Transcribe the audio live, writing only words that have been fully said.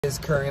It's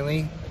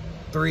currently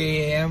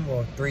 3 a.m.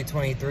 well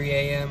 3:23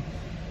 a.m.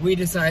 We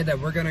decided that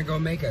we're gonna go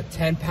make a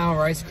 10-pound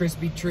Rice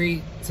Krispie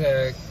treat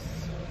to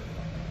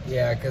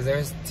because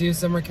there's 2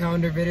 summer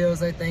calendar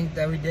videos I think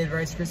that we did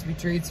Rice Krispie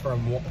treats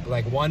from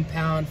like 1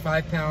 pound,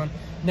 5 pound.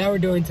 Now we're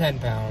doing 10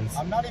 pounds.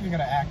 I'm not even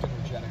gonna act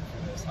energetic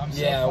for this. I'm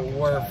so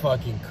we're tired.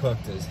 fucking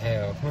cooked as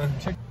hell.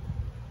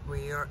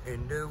 We are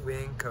in the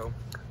Winco.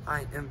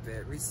 I am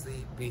very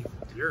sleepy.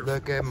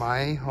 Look at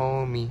my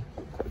homie.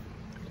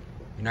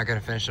 You're not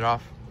gonna finish it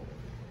off?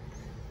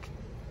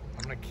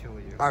 I'm gonna kill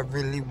you. I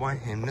really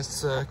want him to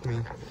suck me.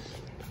 20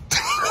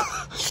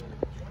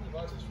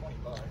 bucks is 20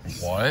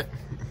 bucks. What?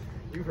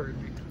 You heard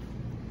me.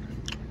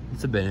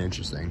 It's a bit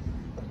interesting.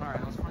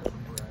 Alright, let's find some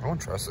bread. I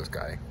don't trust this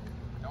guy.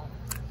 No.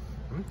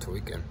 I'm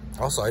tweaking.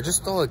 Also, I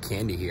just stole a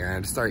candy here and I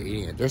just started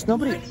eating it. There's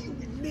nobody. How do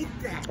you make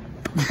that?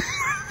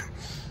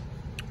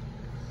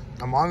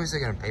 I'm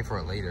obviously gonna pay for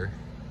it later.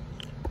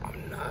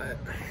 I'm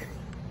not.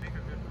 Make a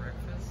good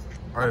breakfast.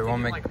 Alright,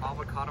 wanna make like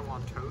avocado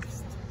on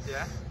toast?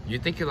 Yeah? You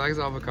think he likes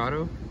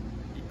avocado?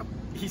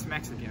 He's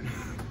Mexican.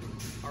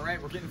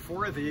 Alright, we're getting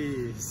 4 of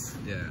these.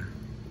 Yeah.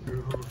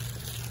 2,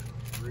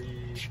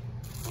 3,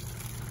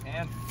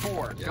 and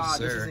 4. Yes, God,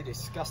 sir. this is a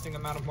disgusting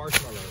amount of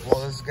marshmallows.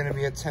 Well, this is gonna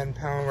be a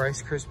 10-pound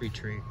Rice Krispie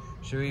treat.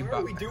 Should we? Why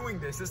are we doing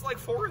this? It's like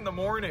 4 in the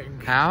morning.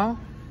 How?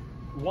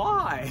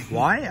 Why?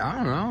 Why? I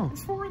don't know.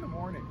 It's 4 in the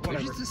morning. We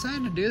Whatever. just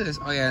decided to do this.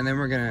 Oh yeah, and then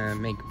we're gonna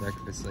make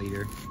breakfast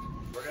later.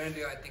 We're gonna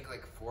do, I think,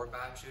 like 4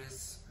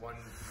 batches. 1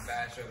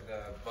 batch of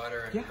the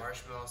butter and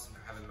marshmallows, and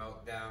have it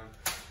melt down.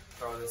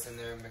 Throw this in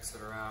there, mix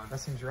it around. That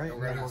seems right.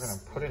 And then we're gonna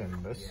put it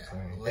in this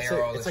thing.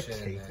 Layer all It's this a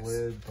shit in cake this.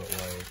 lid, but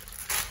like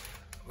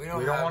We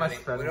don't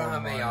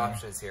have many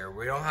options here.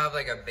 We don't have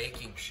like a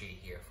baking sheet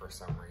here for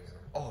some reason.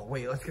 oh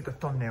wait, let's get the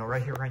thumbnail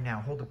right here, right now.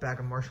 Hold the bag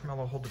of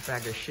marshmallow. Hold the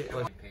bag of shit.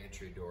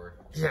 Pantry door.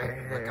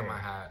 Yeah. Look at my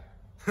hat.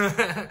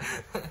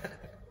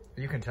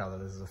 You can tell that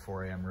this is a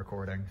 4 a.m.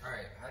 recording. All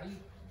right, how do you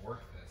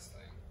work this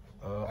thing?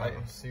 I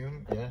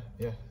assume.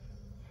 Yeah.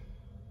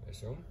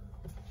 Assume?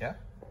 Yeah.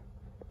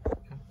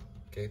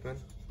 Caveman?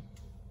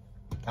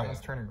 That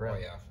one's turning red. Oh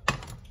yeah.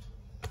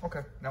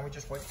 Okay, now we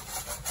just wait.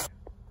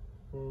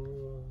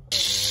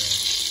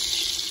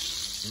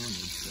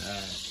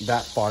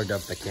 That fogged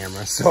up the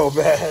camera so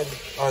bad.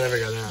 Oh, there we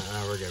go.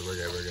 No, we're good. We're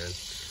good.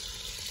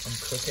 I'm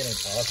cooking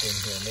it up in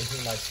here,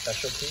 making my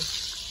specialty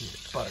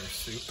butter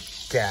soup.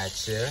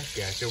 Gotcha.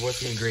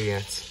 What's the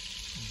ingredients?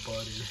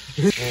 Butter.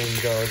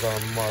 In goes our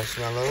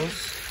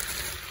marshmallows.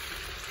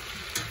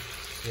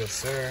 Yes,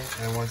 sir.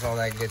 And once all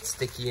that gets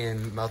sticky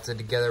and melted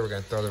together, we're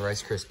gonna throw the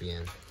Rice Krispie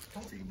in.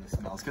 Don't read the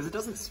smells, because it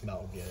doesn't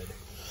smell good.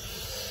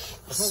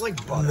 It smells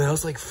like butter.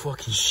 Smells like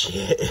fucking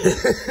shit.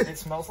 It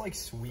smells like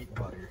sweet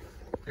butter.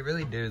 They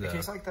really do, though. It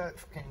tastes like that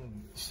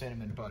fucking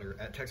cinnamon butter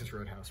at Texas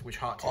Roadhouse, which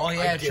hot takes. Oh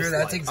yeah, I true. dislike.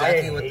 That's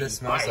exactly what I this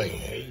smells like. I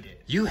hate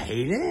it. You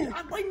hate it?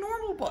 I like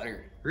normal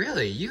butter.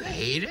 Really? You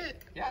hate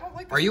it? Yeah, I don't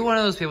like. Are you one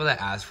of those people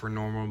that ask for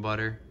normal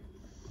butter?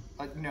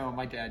 No,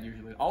 my dad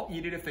usually. I'll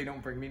eat it if they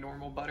don't bring me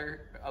normal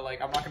butter.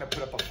 Like, I'm not gonna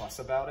put up a fuss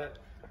about it.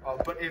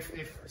 But if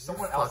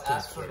someone else fucking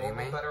asks for kidding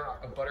normal me?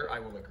 butter, I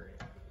will agree.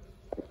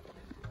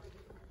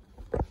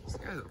 This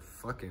guy's a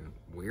fucking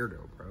weirdo,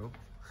 bro.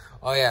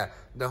 Oh yeah,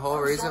 the whole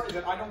reason. Sorry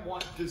that I don't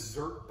want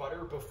dessert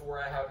butter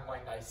before I have my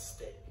nice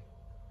steak.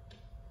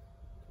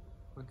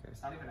 Okay.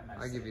 It's not even a nice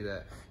I'll steak. give you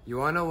that. You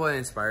wanna know what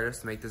inspired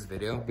us to make this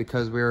video?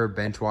 Because we were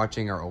bench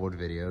watching our old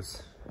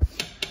videos.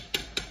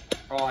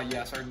 Oh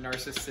yes, our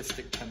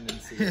narcissistic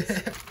tendencies.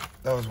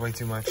 That was way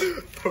too much.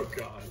 Oh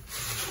god.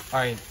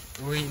 Alright,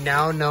 we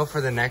now know for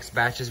the next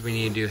batches we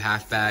need to do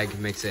half bag,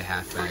 mix it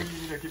half bag.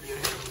 Give me a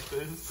hand with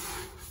this.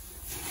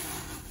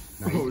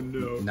 No,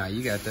 no,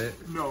 you got that.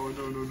 No.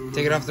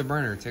 Take it off the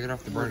burner. Take it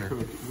off the burner.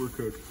 We're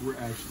cooked. We're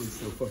actually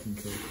so fucking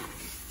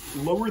cooked.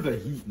 Lower the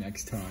heat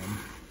next time.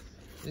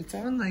 It's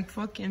on like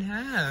fucking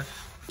half.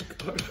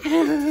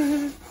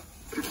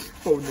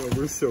 Oh no,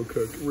 we're so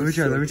cooked. Let me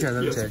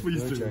try. Yes,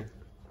 please do.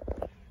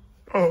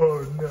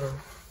 Oh no.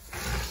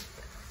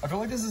 I feel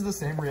like this is the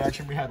same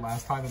reaction we had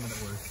last time and then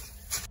it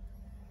worked.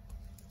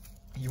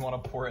 You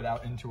want to pour it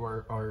out into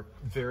our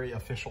very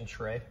official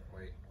tray?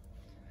 Wait.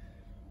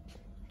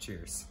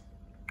 Cheers.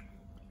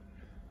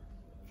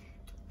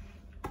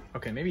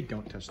 Okay, maybe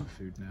don't touch the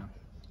food now.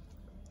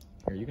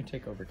 Here, you can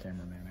take over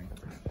camera manning.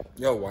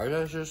 Yo, why is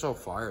that shit so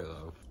fire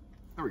though?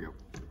 There we go.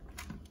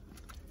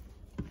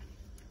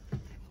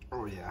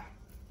 Oh yeah.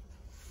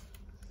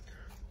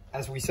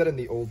 As we said in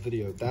the old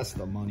video, that's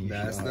the money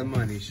shot. That's the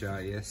money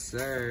shot, yes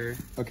sir.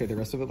 Okay, the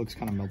rest of it looks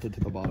kind of melted to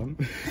the bottom.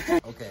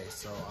 Okay,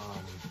 so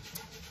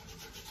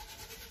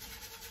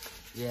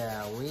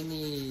yeah, we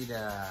need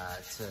to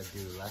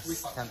do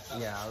less temp.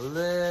 Yeah, a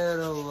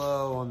little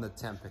low on the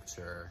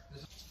temperature.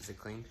 Is it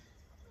clean?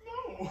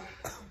 No.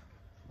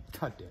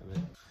 God damn it.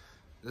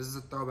 This is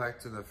a throwback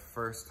to the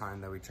first time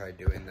that we tried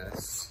doing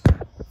this. Are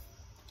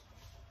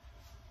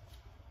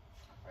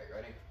you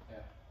ready?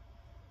 Yeah.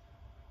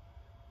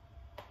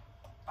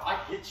 I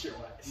hit your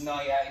ass.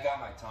 No, yeah, you got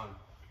my tongue.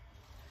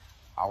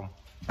 Ow.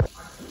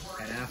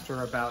 And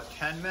after about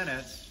 10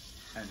 minutes,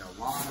 And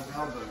a lot of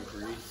elbow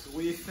grease.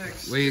 We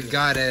fixed it. We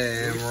got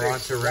it, and we're on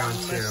to round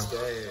 2.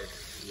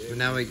 Yeah.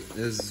 Now this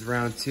is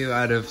round 2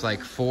 out of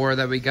like 4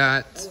 that we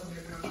got.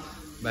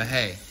 But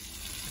hey,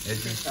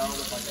 It's just tell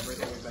that like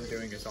everything we've been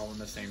doing is all in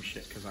the same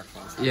shit because our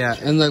class. Yeah,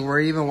 and like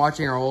we're even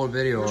watching our old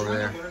video over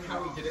there. Learn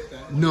how we did it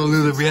then. No,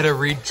 Lulu, we had to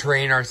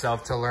retrain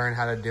ourselves to learn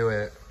how to do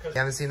it. If you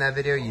haven't seen that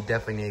video, you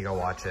definitely need to go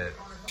watch it.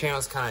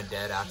 Channel's kind of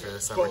dead after the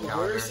summer But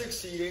calendar. we're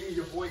succeeding.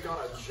 Your boy got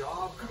a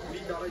job. Cody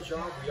got a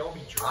job. We all be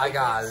I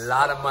got a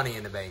lot of money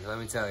in the bank, let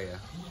me tell you.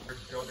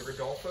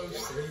 Rodolfo's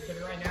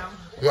sleeping right now.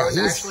 Yeah, He's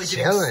he's actually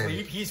chilling. getting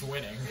sleep. He's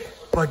winning.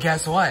 But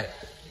guess what?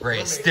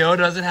 Ray still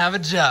doesn't have a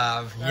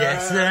job.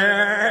 Yes,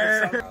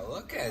 sir.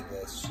 Look at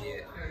this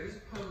shit.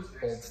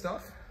 Old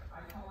stuff.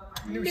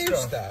 New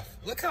stuff.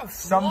 Look how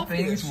Some fluffy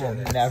things this will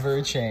shit is.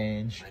 never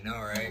change. I know,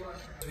 right?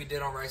 We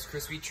did on Rice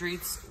Krispie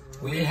treats.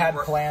 We had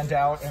planned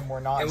out, and we're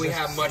not. And we just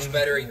have much sitting-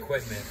 better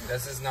equipment.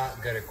 This is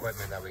not good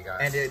equipment that we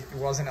got. And it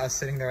wasn't us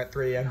sitting there at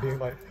 3 a.m. being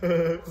like,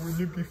 wouldn't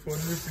it be funny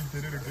if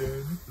we did it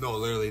again? No,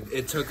 literally,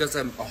 it took us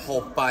a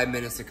whole 5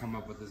 minutes to come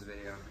up with this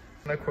video.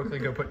 I'm gonna quickly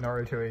go put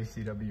Naruto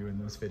ACW in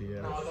this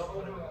video.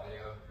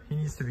 He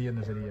needs to be in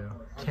the video.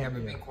 Okay,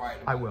 Cameo. but be quiet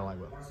I about will.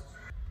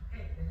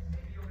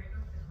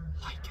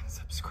 Like and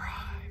subscribe.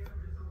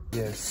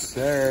 Yes,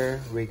 sir.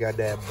 We got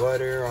that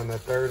butter on the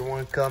 3rd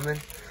one coming.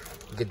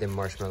 Get them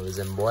marshmallows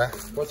in, boy.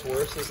 What's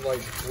worse is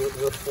like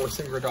we're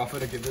forcing Rodolfo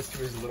to give this to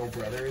his little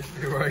brothers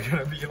who are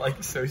gonna be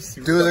like so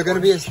super. Dude, they're gonna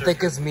be as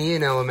thick as me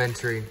in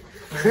elementary.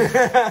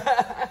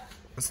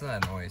 What's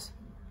that noise?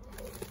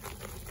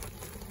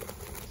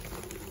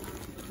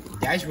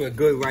 That's what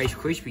good Rice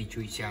Krispie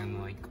treats sound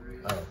like.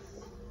 Oh,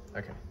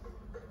 okay.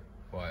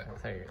 What? I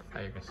thought you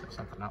were gonna say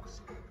something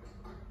else.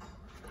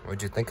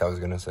 What'd you think I was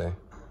gonna say?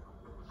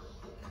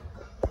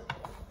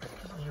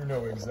 You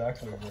know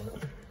exactly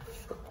what.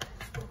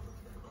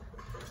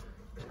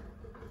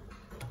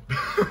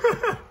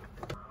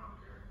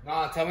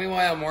 Nah, tell me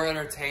why I'm more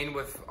entertained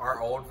with our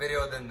old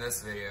video than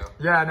this video.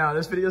 Yeah, no,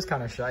 this video's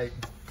kind of shite.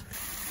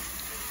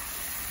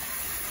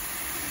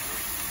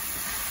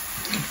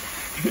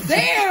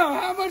 Damn,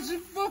 how much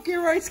is fucking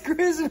Rice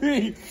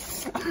Krispie?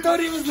 I thought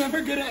he was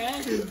never gonna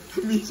end.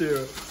 Me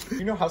too.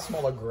 You know how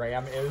small a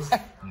gram is?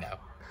 No.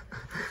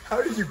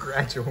 How did you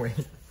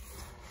graduate?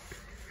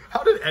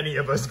 How did any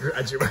of us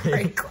graduate?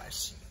 Great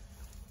question.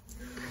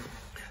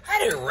 How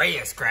did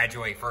Reyes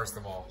graduate, first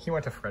of all? He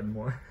went to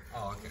Fredmore.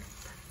 Oh, okay.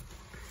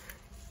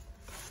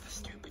 The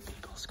stupid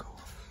people school.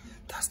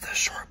 That's the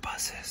short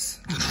buses.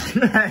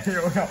 I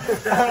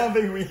don't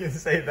think we can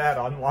say that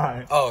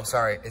online. Oh,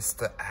 sorry. It's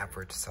the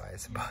average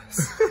size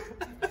bus.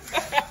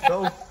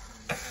 So,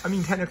 I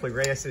mean, technically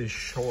Reyes is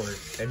short,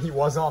 and he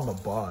was on the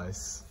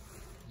bus.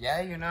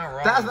 Yeah, you're not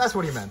wrong. That's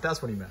what he meant.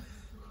 That's what he meant.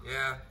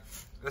 Yeah.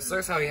 This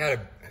looks how he had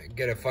to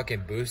get a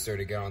fucking booster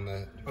to get on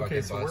the fucking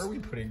Okay, so bus. where are we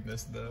putting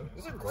this, though?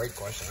 This is a great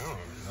question. I don't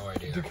have no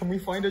idea. Dude, can we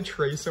find a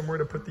tray somewhere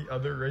to put the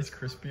other Rice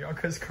Krispie on?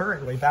 Because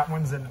currently that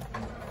one's in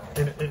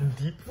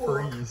deep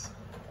freeze.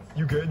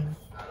 You good?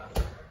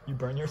 You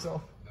burn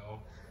yourself? No.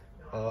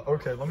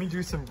 Okay, let me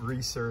do some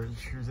research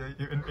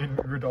in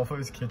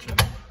Rodolfo's kitchen.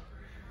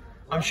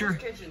 I'm sure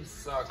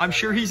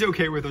he's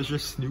okay with us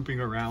just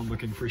snooping around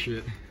looking for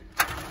shit.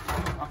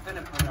 I'm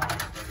finna put it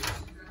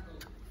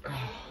on.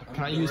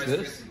 Can I use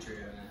this?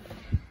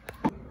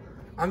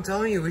 I'm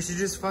telling you, we should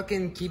just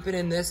fucking keep it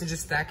in this and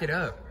just stack it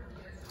up.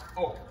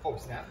 Oh,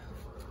 snap.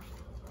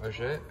 Oh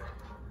shit.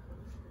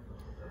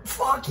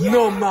 Fuck yeah!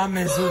 No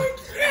mames.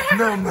 Yeah.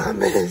 No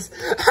mames.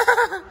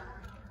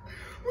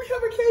 We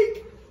have a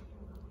cake!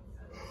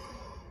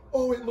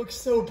 Oh, it looks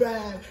so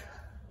bad.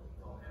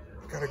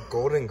 Got a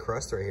golden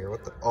crust right here.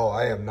 What the? Oh,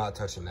 I am not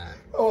touching that.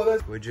 Oh,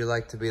 that's... Would you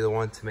like to be the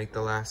one to make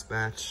the last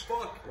batch?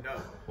 Fuck no.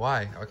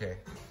 Why? Okay.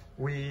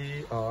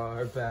 We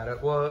are bad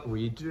at what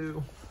we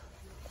do.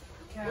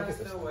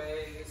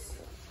 Castaways.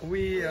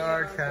 We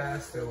are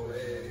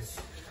castaways.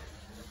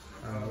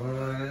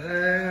 Over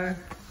there.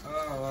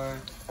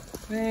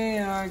 We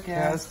are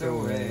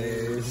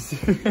castaways.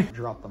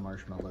 Drop the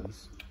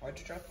marshmallows. Why'd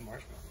you drop the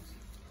marshmallows?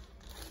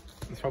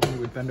 I was hoping you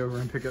would bend over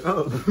and pick it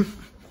up.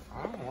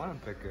 I don't want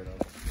to pick it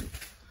up.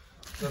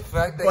 The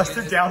fact that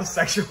Busted down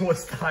sexual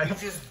style. you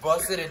just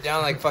busted it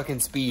down like fucking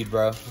Speed,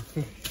 bro.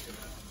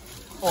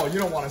 Oh, you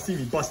don't want to see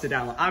me busted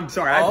down. I'm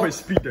sorry, I put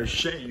Speed to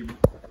shame.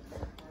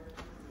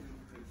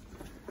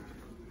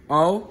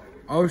 Oh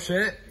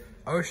shit.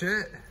 Oh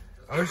shit.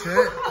 Oh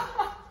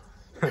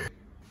shit.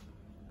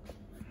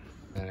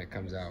 Then it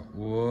comes out.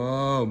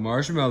 Whoa,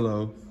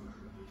 marshmallow.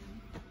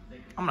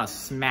 I'm gonna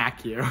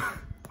smack you.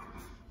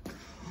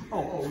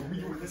 Oh, we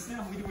doing this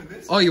now? We doing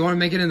this? Oh, you want to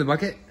make it in the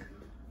bucket?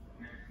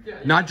 Yeah.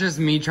 Not just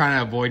me trying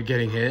to avoid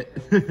getting hit.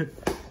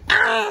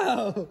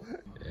 Ow!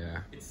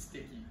 Yeah. It's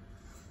sticky.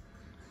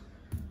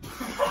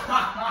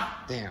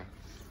 Damn.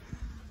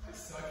 I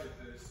suck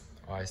at this.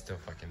 Oh, I still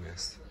fucking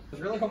missed. I was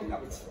really hoping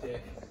that would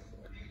stick.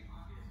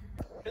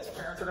 His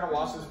parents are gonna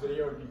watch this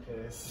video and be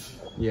pissed.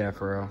 Yeah,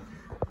 for real.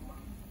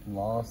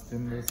 Lost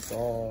in the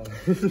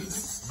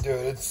sauce.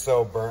 Dude, it's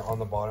so burnt on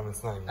the bottom.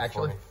 It's not even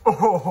Actually? funny.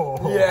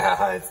 Oh.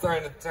 Yeah, it's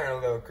starting to turn a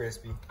little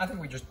crispy. I think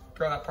we just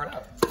throw that part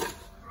out.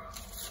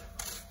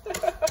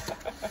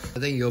 I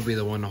think you'll be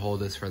the one to hold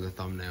this for the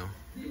thumbnail.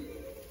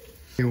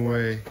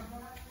 Anyway.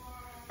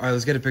 All right,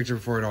 let's get a picture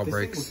before it all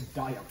breaks.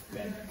 Thing looks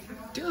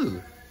diabetic.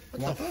 Dude,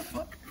 what the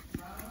fuck?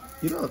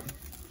 Heat up.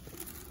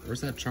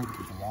 Where's that chunk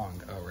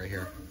belong? Oh, right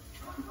here.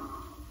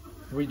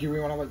 Do we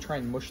want to like try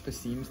and mush the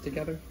seams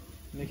together?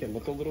 Make it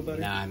look a little better?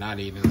 Nah, not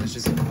even. Let's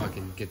just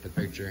fucking get the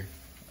picture.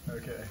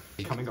 Okay.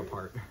 Coming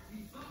apart.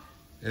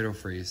 It'll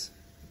freeze.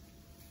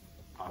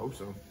 I hope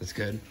so. That's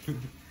good.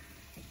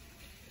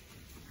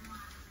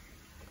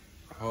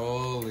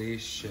 Holy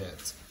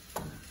shit.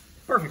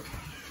 Perfect.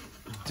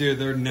 Dude,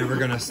 they're never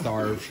gonna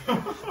starve. Cody,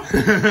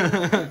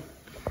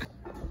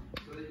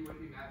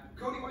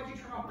 why'd you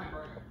turn off my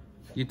burner?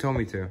 You told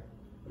me to.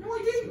 No,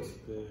 I didn't.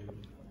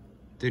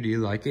 Dude, do you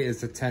like it?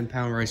 It's a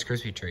 10-pound Rice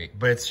Krispie treat,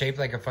 but it's shaped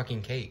like a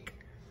fucking cake.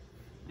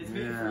 It's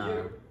made for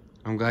you.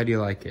 I'm glad you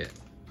like it.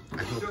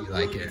 I hope you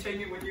like Will you it. take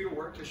it with you to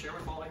work to share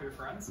with all of your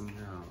friends?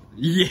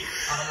 Yeah.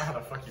 I don't know how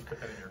the fuck you put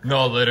that in your car.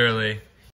 No, literally.